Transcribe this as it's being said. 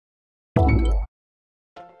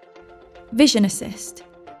Vision Assist.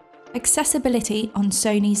 Accessibility on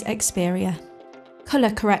Sony's Xperia. Colour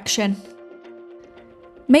correction.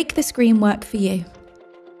 Make the screen work for you.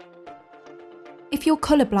 If you're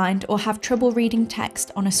colourblind or have trouble reading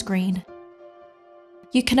text on a screen,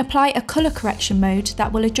 you can apply a colour correction mode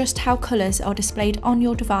that will adjust how colours are displayed on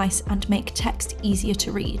your device and make text easier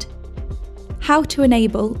to read. How to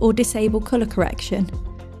enable or disable colour correction.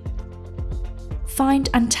 Find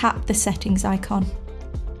and tap the settings icon.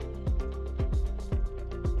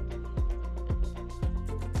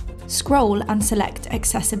 Scroll and select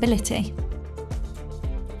accessibility.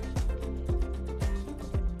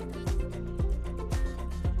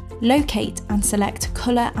 Locate and select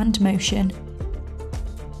colour and motion.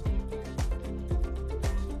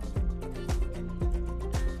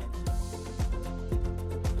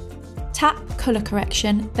 Tap colour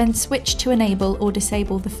correction, then switch to enable or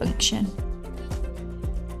disable the function.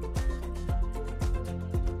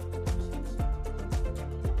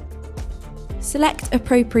 Select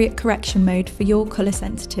appropriate correction mode for your colour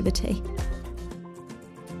sensitivity.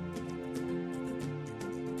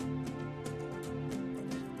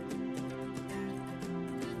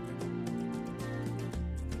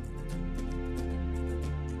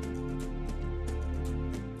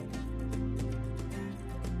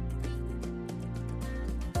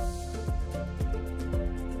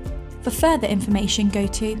 For further information, go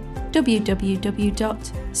to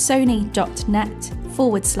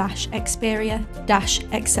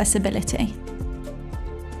www.sony.net/Xperia-accessibility.